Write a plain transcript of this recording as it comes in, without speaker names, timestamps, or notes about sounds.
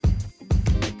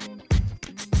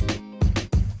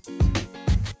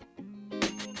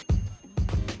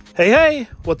Hey,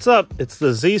 what's up? It's the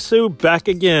Zissou back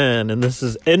again, and this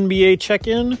is NBA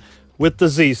Check-In with the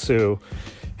Zissou.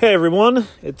 Hey everyone,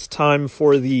 it's time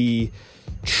for the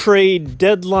trade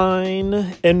deadline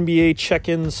NBA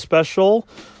Check-In special.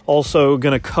 Also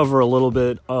going to cover a little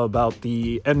bit about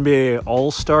the NBA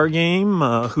All-Star Game,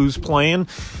 who's playing.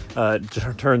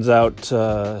 Turns out,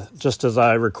 just as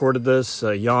I recorded this,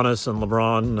 Giannis and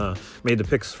LeBron made the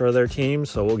picks for their team,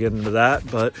 so we'll get into that.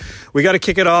 But we got to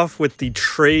kick it off with the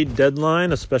trade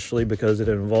deadline, especially because it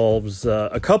involves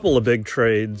a couple of big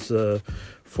trades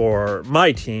for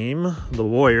my team, the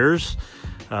Warriors.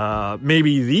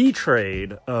 Maybe the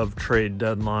trade of trade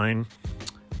deadline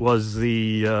was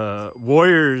the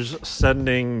Warriors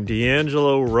sending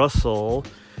D'Angelo Russell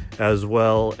as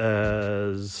well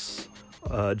as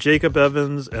Jacob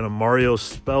Evans and Mario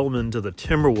Spellman to the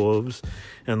Timberwolves,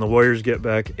 and the Warriors get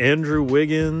back Andrew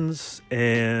Wiggins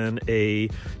and a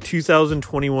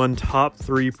 2021 top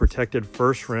 3 protected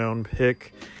first round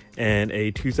pick and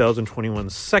a 2021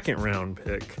 second round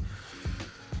pick.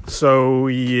 So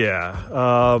yeah,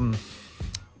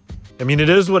 I mean, it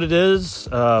is what it is.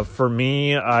 For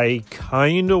me, I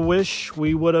kind of wish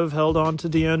we would have held on to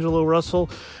D'Angelo Russell.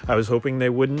 I was hoping they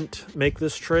wouldn't make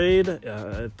this trade.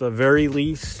 At the very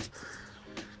least,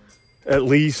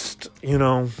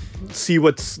 see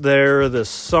what's there this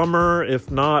summer.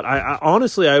 If not, I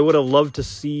honestly, I would have loved to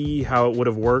see how it would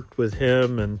have worked with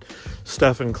him and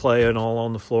Steph and Clay and all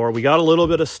on the floor. We got a little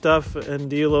bit of Steph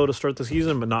and D'Lo to start the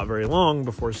season, but not very long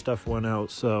before Steph went out,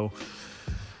 so...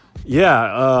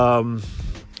 Yeah,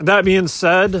 that being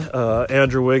said,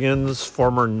 Andrew Wiggins,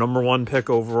 former number 1 pick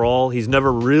overall, he's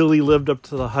never really lived up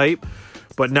to the hype,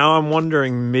 but now I'm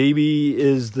wondering, maybe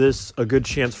is this a good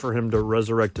chance for him to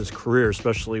resurrect his career,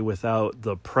 especially without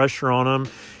the pressure on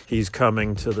him? He's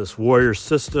coming to this Warriors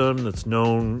system that's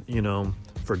known,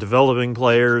 for developing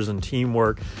players and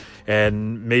teamwork,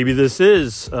 and maybe this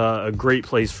is a great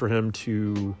place for him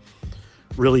to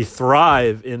really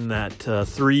thrive in that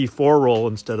 3-4 role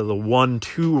instead of the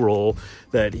 1-2 role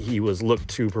that he was looked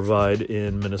to provide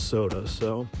in Minnesota.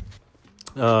 So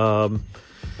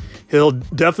he'll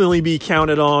definitely be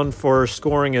counted on for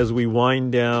scoring as we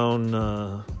wind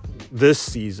down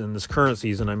this current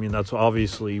season. I mean, that's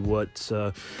obviously what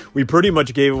we pretty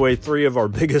much gave away 3 of our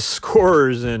biggest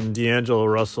scorers in D'Angelo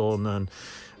Russell, and then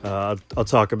I'll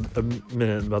talk a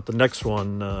minute about the next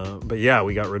one. But yeah,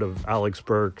 we got rid of Alex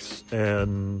Burks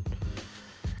and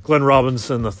Glenn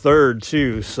Robinson III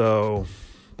too. So,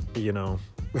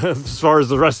 as far as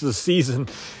the rest of the season,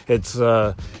 it's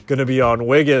going to be on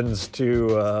Wiggins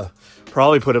to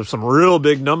probably put up some real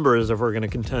big numbers if we're going to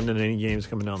contend in any games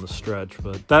coming down the stretch.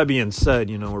 But that being said,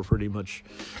 we're pretty much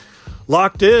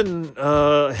locked in,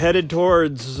 headed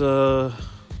towards the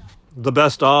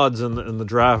best odds in the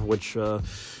draft, which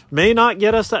may not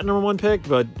get us that number 1 pick,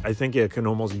 but I think it can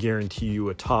almost guarantee you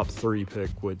a top 3 pick,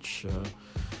 which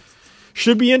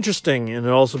should be interesting. And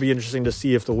it'll also be interesting to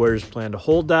see if the Warriors plan to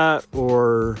hold that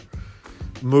or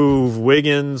move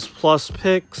Wiggins plus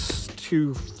picks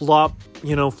to flip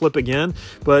again.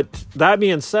 But that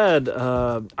being said,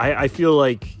 I feel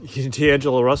like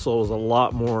D'Angelo Russell was a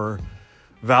lot more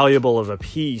valuable of a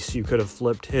piece. You could have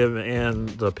flipped him and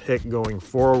the pick going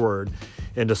forward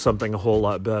into something a whole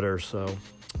lot better. So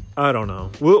I don't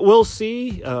know. We'll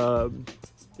see.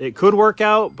 It could work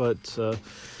out, but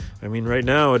right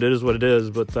now it is what it is.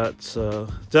 But that's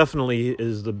definitely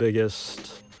is the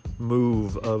biggest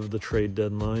move of the trade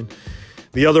deadline.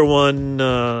 The other one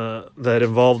that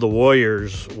involved the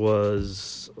Warriors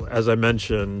was, as I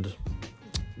mentioned,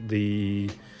 the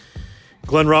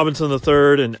Glenn Robinson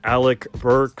III and Alec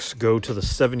Burks go to the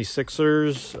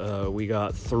 76ers. We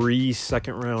got 3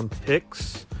 second-round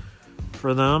picks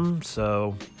for them,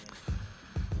 so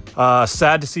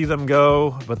sad to see them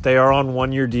go, but they are on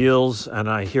 1-year deals, and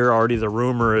I hear already the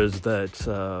rumor is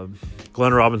that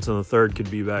Glenn Robinson III could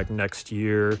be back next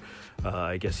year.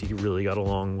 I guess he really got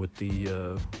along with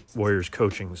the Warriors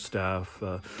coaching staff.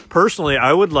 Personally,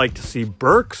 I would like to see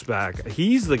Burks back.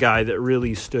 He's the guy that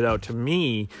really stood out to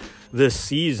me this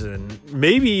season,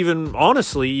 maybe even,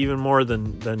 honestly, even more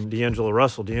than D'Angelo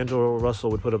Russell. D'Angelo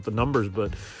Russell would put up the numbers,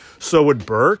 but so would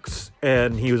Burks,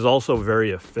 and he was also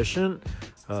very efficient.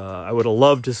 I would have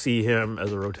loved to see him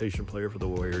as a rotation player for the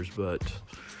Warriors, but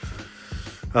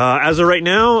as of right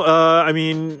now,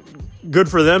 good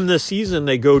for them this season.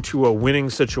 They go to a winning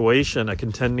situation, a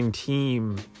contending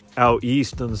team out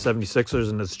east than the 76ers,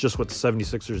 and it's just what the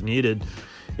 76ers needed.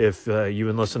 If you've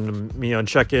been listening to me on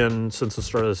Check-In since the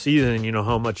start of the season, you know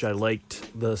how much I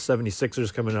liked the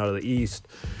 76ers coming out of the East,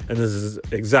 and this is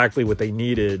exactly what they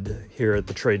needed here at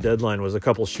the trade deadline, was a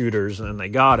couple shooters, and they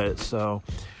got it. So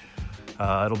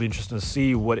It'll be interesting to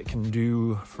see what it can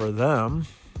do for them.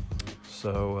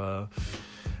 So,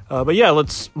 but yeah,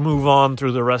 let's move on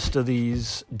through the rest of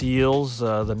these deals.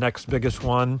 The next biggest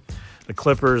one, the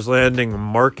Clippers landing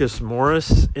Marcus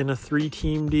Morris in a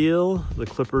 3-team deal. The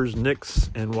Clippers, Knicks,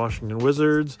 and Washington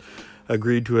Wizards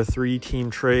agreed to a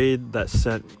 3-team trade that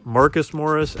sent Marcus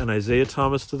Morris and Isaiah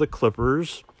Thomas to the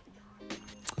Clippers.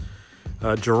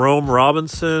 Jerome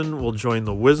Robinson will join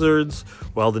the Wizards,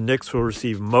 while the Knicks will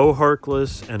receive Mo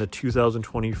Harkless and a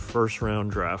 2020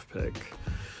 first-round draft pick.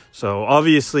 So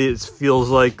obviously, it feels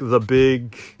like the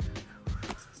big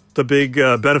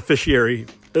beneficiary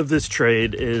of this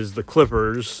trade is the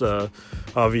Clippers.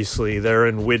 Obviously, they're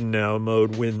in win now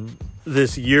mode, win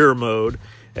this year mode.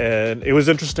 And it was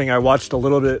interesting. I watched a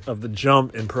little bit of the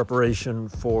Jump in preparation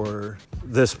for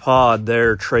this pod,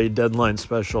 their trade deadline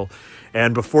special.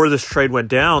 And before this trade went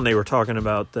down, they were talking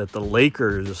about that the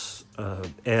Lakers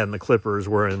and the Clippers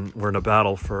were in a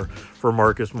battle for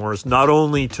Marcus Morris, not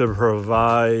only to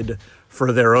provide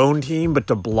for their own team, but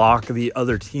to block the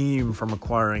other team from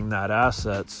acquiring that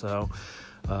asset. So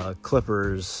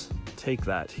Clippers take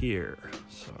that here.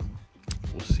 So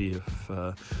we'll see if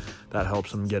that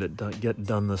helps them get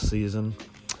done this season.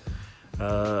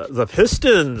 The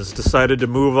Pistons decided to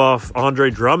move off Andre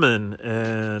Drummond,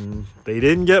 and they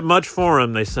didn't get much for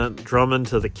him. They sent Drummond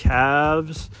to the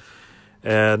Cavs,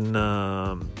 and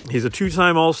he's a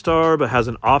 2-time All-Star, but has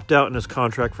an opt-out in his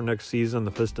contract for next season.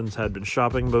 The Pistons had been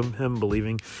shopping him,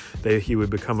 believing he would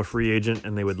become a free agent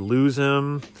and they would lose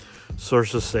him.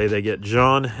 Sources say they get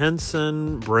John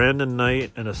Henson, Brandon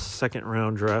Knight, and a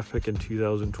second-round draft pick in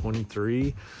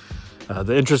 2023.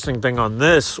 The interesting thing on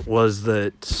this was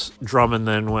that Drummond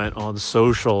then went on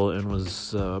social and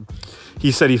was,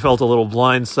 he said he felt a little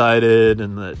blindsided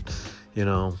and that,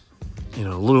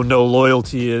 little no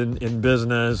loyalty in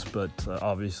business, but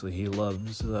obviously he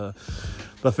loves the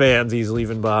fans he's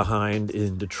leaving behind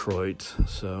in Detroit.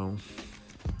 So,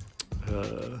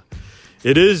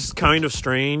 it is kind of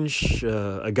strange,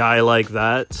 a guy like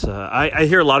that. I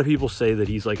hear a lot of people say that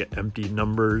he's like an empty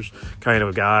numbers kind of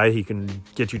a guy. He can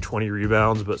get you 20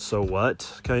 rebounds, but so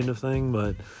what kind of thing.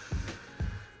 But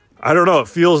I don't know. It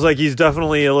feels like he's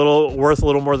definitely worth a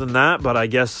little more than that. But I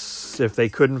guess if they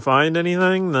couldn't find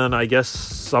anything, then I guess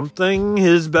something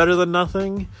is better than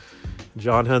nothing.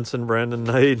 John Henson, Brandon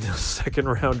Knight,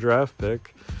 second-round draft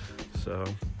pick. So...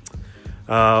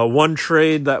 one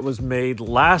trade that was made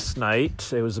last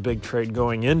night, it was a big trade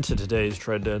going into today's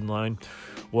trade deadline,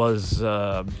 was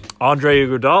Andre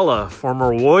Iguodala,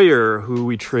 former Warrior, who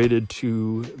we traded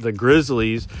to the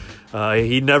Grizzlies.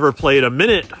 He never played a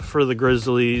minute for the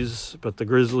Grizzlies, but the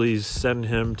Grizzlies sent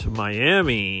him to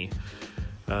Miami.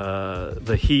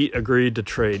 The Heat agreed to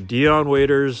trade Dion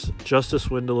Waiters, Justice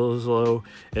Winslow,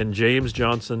 and James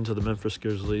Johnson to the Memphis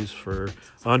Grizzlies for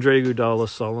Andre Iguodala,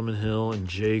 Solomon Hill, and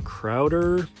Jay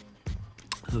Crowder.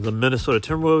 The Minnesota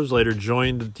Timberwolves later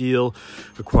joined the deal,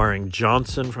 acquiring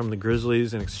Johnson from the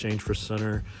Grizzlies in exchange for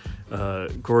center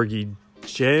Gorgui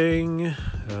Dieng.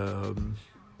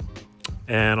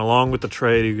 And along with the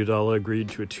trade, Iguodala agreed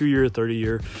to a 2-year,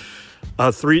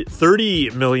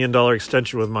 $30 million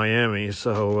extension with Miami.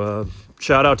 So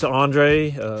shout out to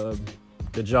Andre.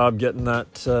 Good job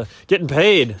getting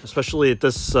paid, especially at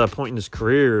this point in his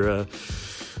career.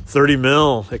 $30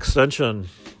 million extension.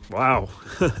 Wow.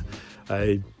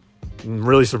 I'm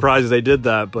really surprised they did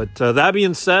that. But that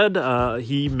being said,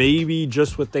 he may be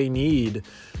just what they need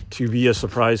to be a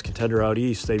surprise contender out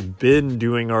east. They've been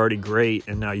doing already great,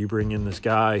 and now you bring in this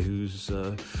guy who's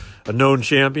a known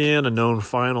champion, a known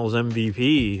finals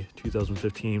MVP,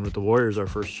 2015 with the Warriors, our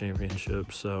first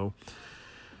championship. So,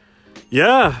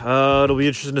 yeah, it'll be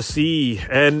interesting to see.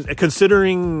 And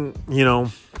considering,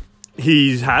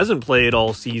 he hasn't played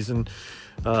all season,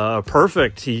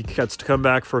 perfect. He gets to come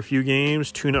back for a few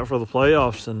games, tune up for the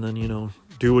playoffs, and then,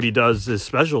 do what he does. His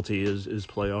specialty is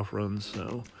playoff runs.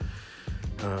 So,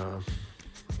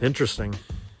 interesting.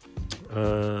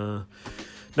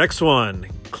 Next one,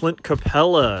 Clint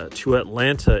Capella to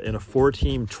Atlanta in a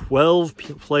 4-team,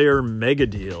 12-player mega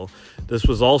deal. This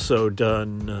was also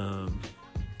done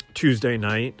Tuesday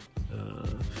night.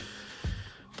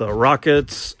 The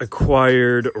Rockets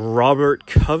acquired Robert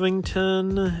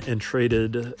Covington and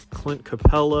traded Clint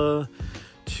Capella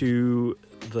to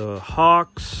the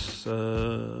Hawks.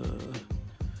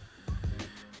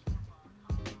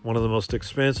 One of the most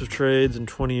expansive trades in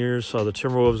 20 years saw the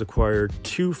Timberwolves acquire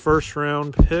 2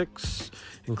 first-round picks,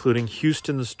 including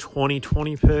Houston's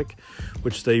 2020 pick,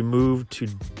 which they moved to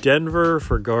Denver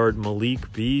for guard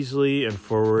Malik Beasley and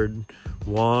forward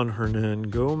Juan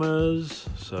Hernan Gomez.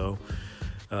 So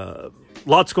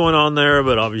lots going on there,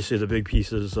 but obviously the big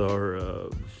pieces are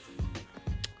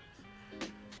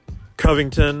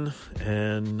Covington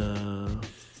and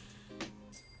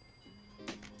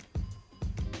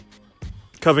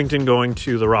Covington going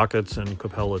to the Rockets and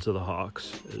Capella to the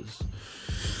Hawks is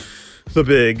the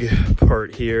big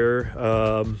part here.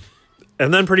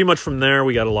 And then pretty much from there,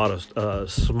 we got a lot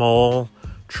of small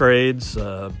trades.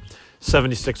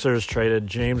 76ers traded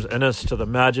James Ennis to the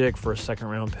Magic for a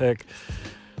second-round pick.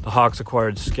 The Hawks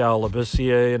acquired Skal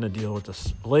Labissiere in a deal with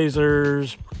the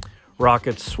Blazers.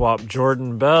 Rockets swapped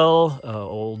Jordan Bell,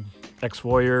 old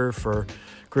ex-Warrior, for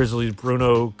Grizzlies'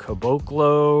 Bruno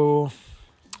Caboclo.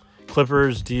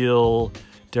 Clippers deal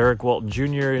Derek Walton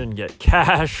Jr. and get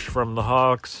cash from the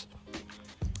Hawks.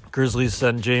 Grizzlies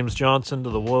send James Johnson to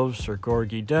the Wolves for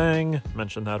Gorgui Dieng.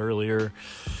 Mentioned that earlier.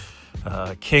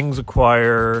 Kings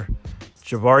acquire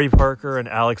Jabari Parker and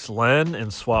Alex Len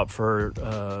and swap for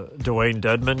Dwayne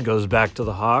Dedmon. Goes back to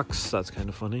the Hawks. That's kind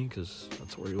of funny because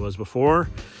that's where he was before.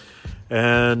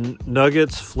 And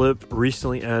Nuggets flip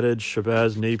recently added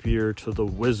Shabazz Napier to the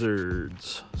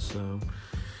Wizards. So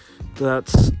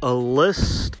that's a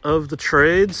list of the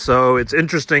trades. So it's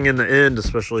interesting in the end,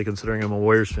 especially considering I'm a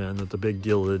Warriors fan, that the big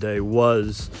deal of the day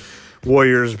was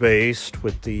Warriors-based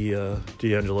with the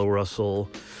D'Angelo Russell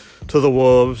to the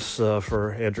Wolves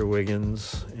for Andrew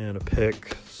Wiggins and a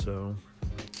pick. So,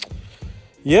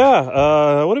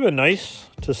 yeah, it would have been nice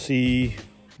to see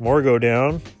more go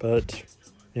down, but,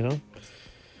 you know,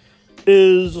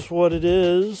 is what it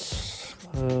is.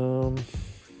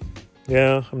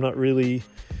 Yeah, I'm not really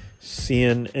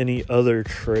seeing any other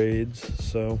trades.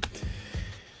 So,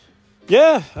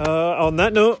 yeah, on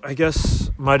that note, I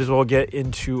guess might as well get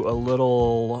into a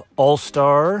little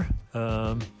All-Star.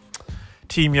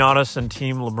 Team Giannis and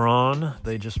Team LeBron,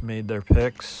 they just made their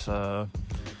picks. I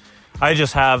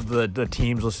just have the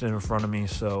teams listed in front of me,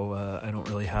 so I don't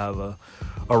really have a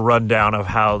rundown of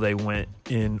how they went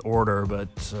in order.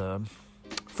 But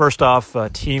first off,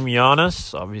 Team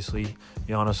Giannis, obviously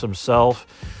Giannis himself,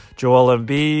 Joel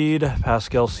Embiid,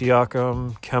 Pascal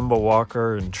Siakam, Kemba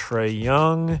Walker, and Trae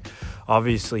Young.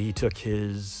 Obviously, he took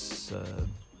his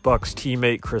Bucks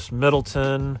teammate Chris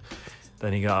Middleton.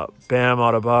 Then he got Bam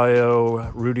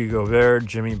Adebayo, Rudy Gobert,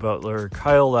 Jimmy Butler,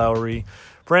 Kyle Lowry,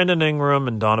 Brandon Ingram,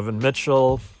 and Donovan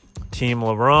Mitchell. Team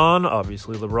LeBron,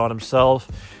 obviously LeBron himself,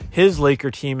 his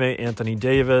Laker teammate Anthony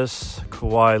Davis,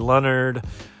 Kawhi Leonard,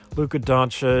 Luka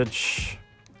Doncic,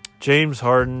 James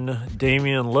Harden,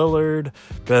 Damian Lillard,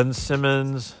 Ben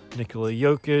Simmons, Nikola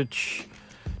Jokic,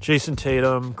 Jason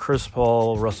Tatum, Chris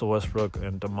Paul, Russell Westbrook,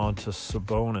 and Domantas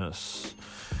Sabonis.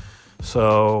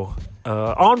 So,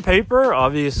 on paper,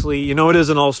 obviously, you know, it is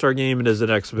an all-star game. It is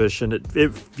an exhibition.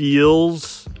 It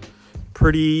feels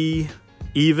pretty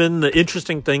even. The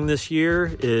interesting thing this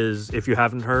year is, if you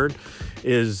haven't heard,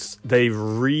 is they've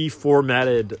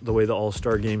reformatted the way the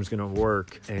all-star game is going to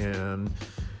work. And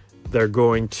they're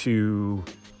going to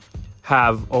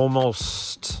have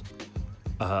almost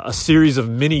a series of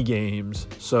mini games.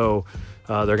 So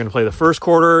they're going to play the first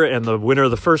quarter, and the winner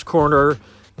of the first quarter,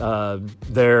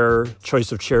 their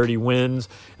choice of charity wins,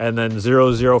 and then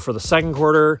 0-0 for the second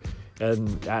quarter.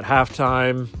 And at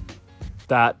halftime,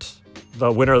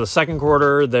 the winner of the second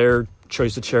quarter, their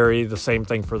choice of charity, the same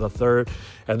thing for the third.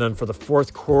 And then for the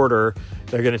fourth quarter,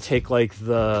 they're going to take like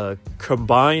the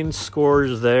combined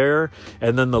scores there,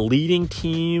 and then the leading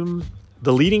team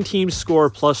score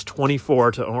plus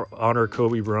 24 to honor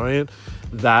Kobe Bryant.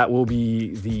 That will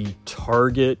be the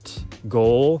target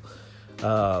goal.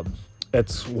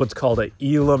 It's what's called an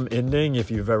Elam ending.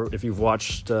 If you've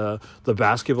watched the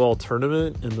basketball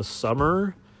tournament in the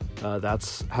summer,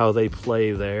 that's how they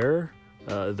play there.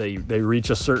 They reach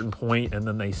a certain point and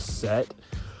then they set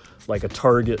like a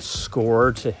target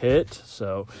score to hit.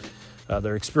 So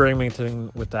they're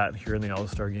experimenting with that here in the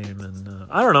All-Star game, and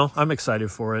I don't know. I'm excited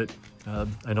for it.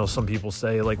 I know some people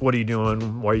say like, "What are you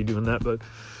doing? Why are you doing that?" But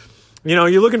you know,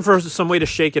 you're looking for some way to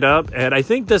shake it up, and I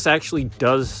think this actually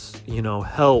does, you know,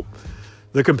 help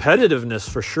the competitiveness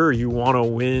for sure. You want to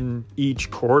win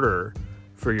each quarter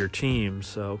for your team,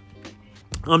 so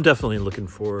I'm definitely looking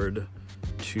forward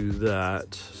to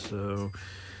that. So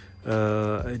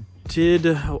I did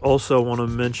also want to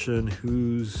mention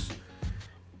who's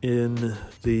in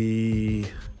the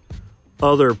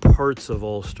other parts of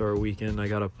All-Star Weekend. I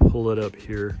gotta pull it up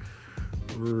here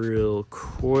real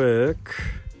quick.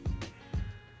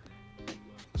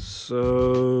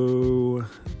 So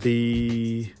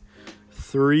the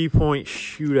 3-point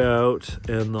shootout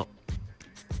and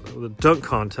the dunk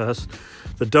contest.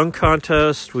 The dunk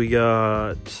contest, we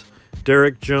got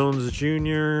Derek Jones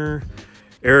Jr.,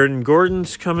 Aaron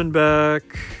Gordon's coming back.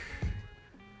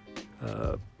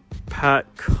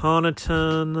 Pat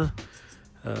Connaughton,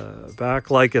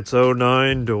 back like it's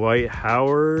 09, Dwight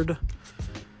Howard.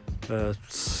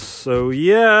 So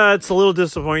yeah, it's a little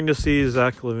disappointing to see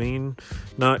Zach LaVine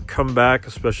not come back,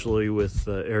 especially with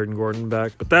Aaron Gordon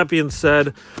back. But that being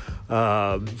said,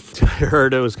 I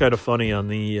heard it was kind of funny on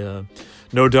the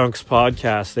No Dunks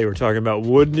podcast. They were talking about,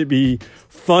 wouldn't it be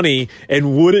funny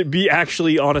and would it be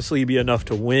actually honestly be enough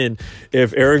to win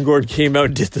if Aaron Gordon came out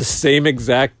and did the same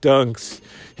exact dunks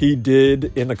he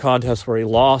did in the contest where he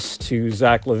lost to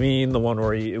Zach LaVine, the one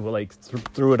where he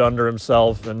threw it under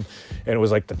himself and it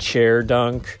was like the chair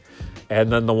dunk,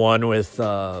 and then the one with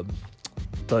the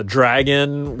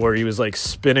dragon where he was like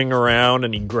spinning around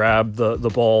and he grabbed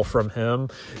the ball from him.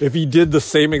 If he did the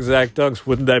same exact dunks,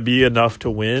 wouldn't that be enough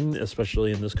to win,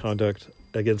 especially in this context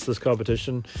against this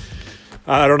competition?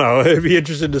 I don't know. It'd be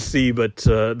interesting to see, but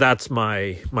that's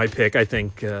my pick. I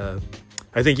think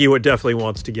he would definitely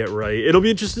wants to get right. It'll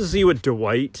be interesting to see what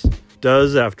Dwight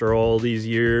does after all these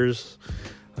years.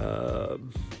 I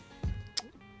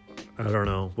don't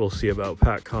know. We'll see about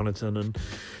Pat Connaughton. And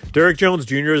Derrick Jones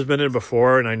Jr. has been in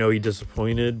before, and I know he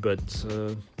disappointed, but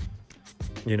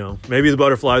maybe the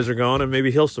butterflies are gone and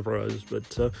maybe he'll surprise.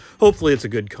 But hopefully it's a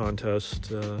good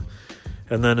contest.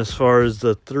 And then as far as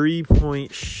the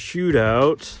 3-point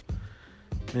shootout,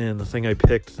 man, the thing I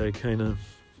picked, they kind of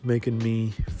making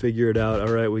me figure it out.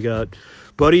 All right, we got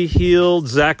Buddy Hield.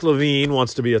 Zach LaVine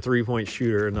wants to be a 3-point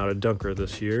shooter, not a dunker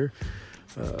this year.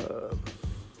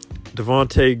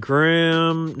 Devontae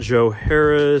Graham, Joe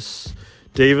Harris,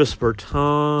 Davis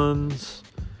Bertans,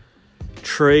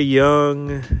 Trae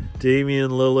Young,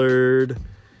 Damian Lillard,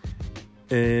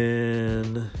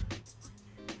 and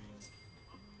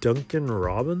Duncan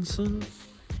Robinson?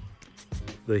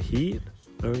 The Heat?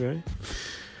 Okay.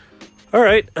 All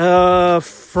right.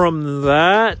 From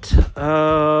that,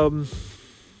 I'd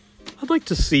like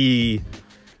to see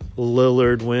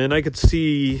Lillard win. I could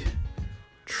see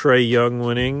Trae Young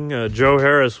winning. Joe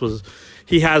Harris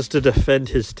he has to defend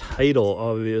his title,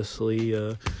 obviously.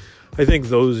 I think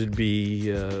those would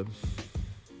be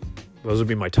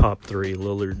my top three: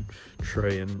 Lillard,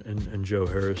 Trae, and Joe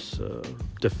Harris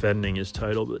defending his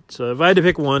title. But if I had to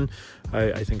pick one,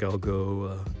 I think I'll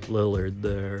go Lillard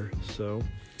there. So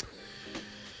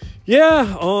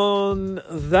yeah, on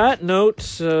that note,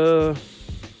 the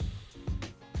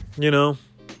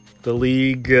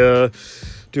league,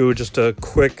 do just a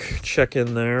quick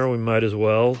check-in there. We might as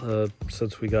well,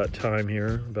 since we got time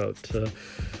here, about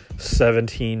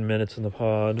 17 minutes in the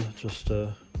pod. Just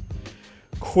a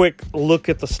quick look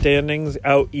at the standings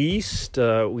out east.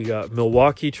 We got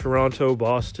Milwaukee, Toronto,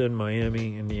 Boston,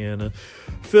 Miami, Indiana,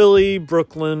 Philly,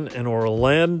 Brooklyn, and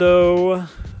Orlando.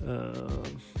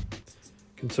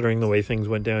 Considering the way things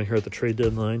went down here at the trade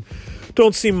deadline,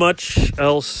 don't see much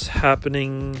else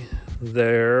happening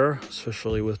there,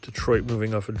 especially with Detroit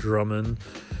moving off of Drummond.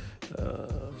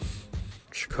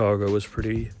 Chicago was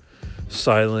pretty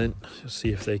silent. See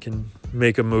if they can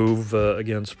make a move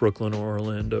against Brooklyn or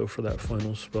Orlando for that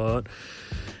final spot.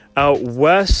 Out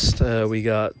west, we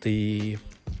got the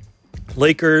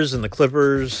Lakers and the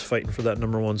Clippers fighting for that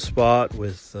number one spot,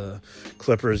 with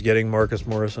Clippers getting Marcus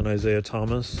Morris and Isaiah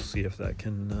Thomas. See if that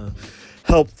can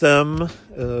help them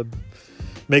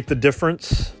make the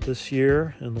difference this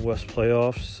year in the West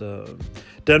playoffs.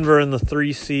 Denver in the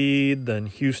 3 seed, then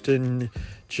Houston,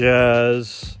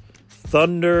 Jazz,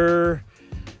 Thunder,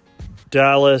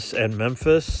 Dallas, and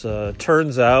Memphis.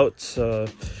 Turns out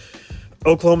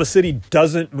Oklahoma City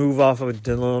doesn't move off of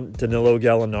Danilo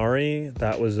Gallinari.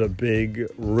 That was a big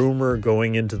rumor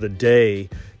going into the day.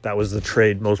 That was the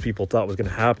trade most people thought was going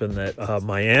to happen, that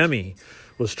Miami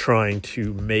was trying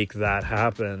to make that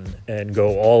happen and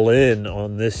go all in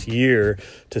on this year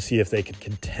to see if they could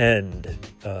contend.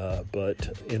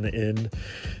 But in the end,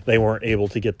 they weren't able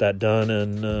to get that done.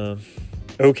 And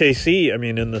OKC,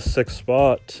 in the 6th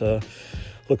spot,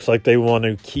 looks like they want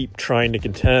to keep trying to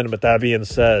contend. But that being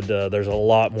said, there's a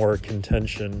lot more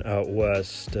contention out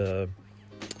west.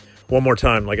 One more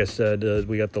time, like I said,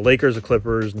 we got the Lakers, the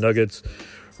Clippers, Nuggets,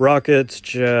 Rockets,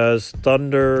 Jazz,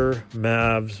 Thunder,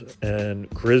 Mavs, and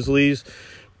Grizzlies.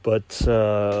 But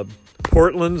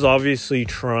Portland's obviously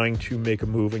trying to make a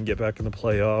move and get back in the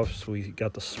playoffs. We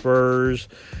got the Spurs,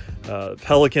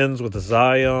 Pelicans with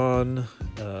Zion,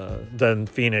 then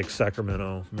Phoenix,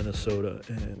 Sacramento, Minnesota,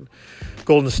 and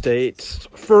Golden State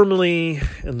firmly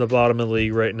in the bottom of the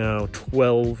league right now,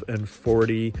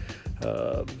 12-40.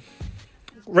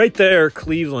 Right there,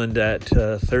 Cleveland at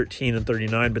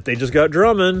 13-39, but they just got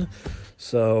Drummond,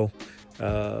 so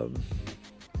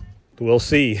we'll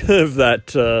see if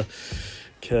that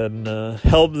can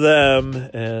help them.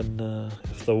 And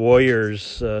if the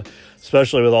Warriors,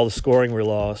 especially with all the scoring we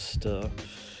lost,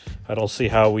 I don't see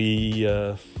how we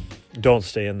don't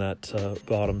stay in that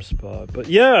bottom spot. But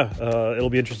yeah, it'll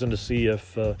be interesting to see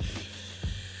if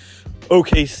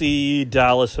OKC,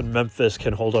 Dallas, and Memphis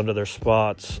can hold on to their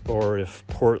spots, or if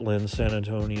Portland, San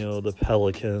Antonio, the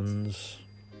Pelicans,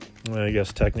 I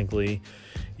guess technically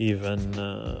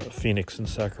even Phoenix and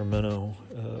Sacramento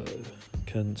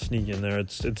can sneak in there.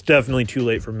 It's definitely too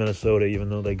late for Minnesota, even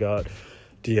though they got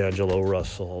D'Angelo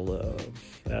Russell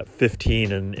at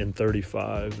 15 and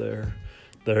 35 there.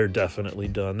 They're definitely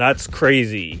done. That's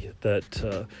crazy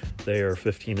that they are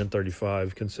 15 and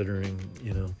 35, considering,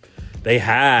 they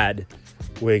had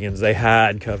Wiggins, they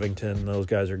had Covington. Those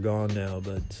guys are gone now,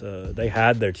 but they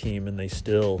had their team and they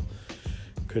still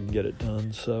couldn't get it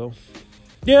done. So,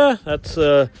 yeah, that's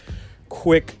a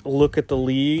quick look at the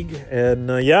league. And,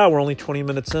 we're only 20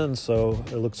 minutes in, so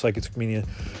it looks like it's going to be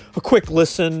a quick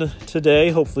listen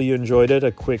today. Hopefully you enjoyed it.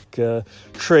 A quick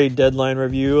trade deadline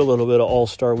review, a little bit of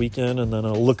All-Star Weekend, and then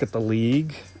a look at the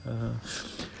league.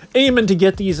 Aiming to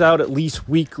get these out at least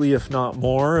weekly, if not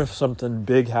more. If something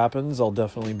big happens, I'll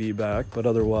definitely be back. But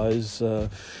otherwise,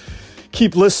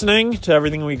 keep listening to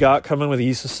everything we got coming with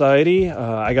E-Society.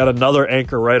 I got another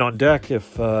anchor right on deck.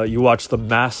 If you watch The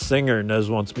Masked Singer, Nez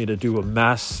wants me to do a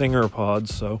Masked Singer pod.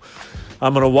 So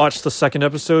I'm going to watch the second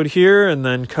episode here and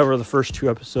then cover the first 2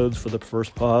 episodes for the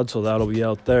first pod. So that'll be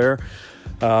out there.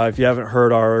 If you haven't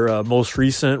heard our most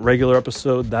recent regular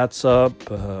episode, that's up.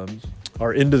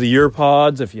 Our end of the year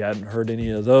pods, if you hadn't heard any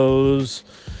of those.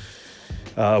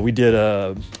 We did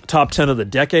a top 10 of the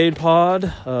decade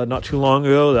pod not too long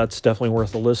ago. That's definitely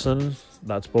worth a listen.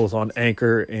 That's both on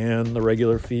Anchor and the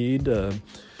regular feed.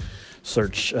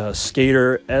 Search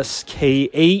Skater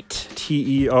SK8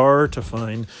 TER to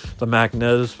find the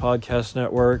MacNez Podcast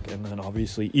Network, and then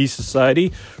obviously E-Society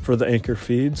for the Anchor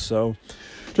feed. So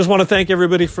just want to thank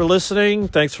everybody for listening.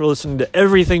 Thanks for listening to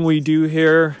everything we do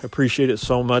here. Appreciate it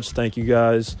so much. Thank you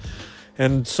guys.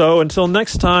 And so until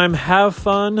next time, have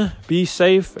fun, be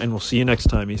safe, and we'll see you next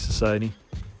time, E-Society.